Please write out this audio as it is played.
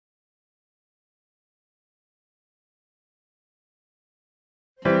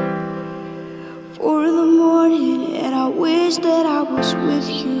wish that I was with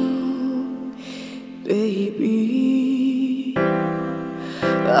you, baby.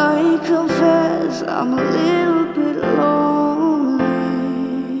 I confess I'm a little bit lonely.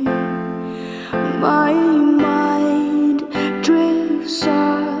 My mind drifts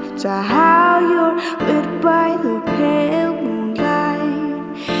off to how you're lit by the pale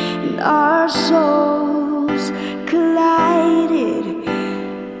moonlight, and our souls collided,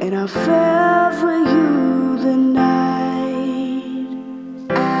 and I fell for you the night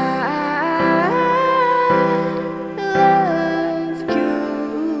I love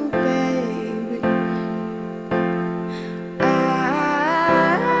you, baby. I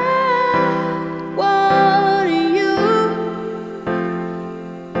want you.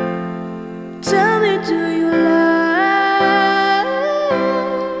 Tell me, do you love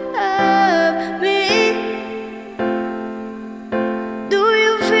me? Do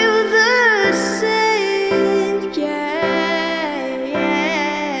you feel the same? Yeah.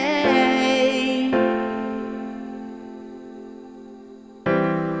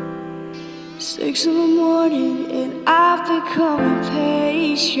 6 in the morning and I've become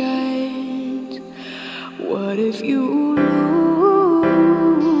impatient. What if you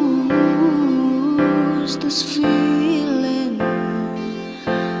lose this feeling?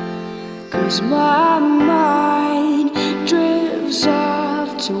 'Cause my mind drifts off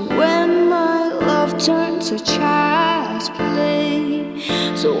to when my love turns to child's play.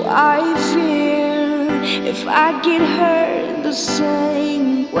 So I fear if I get hurt the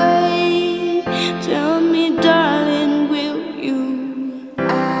same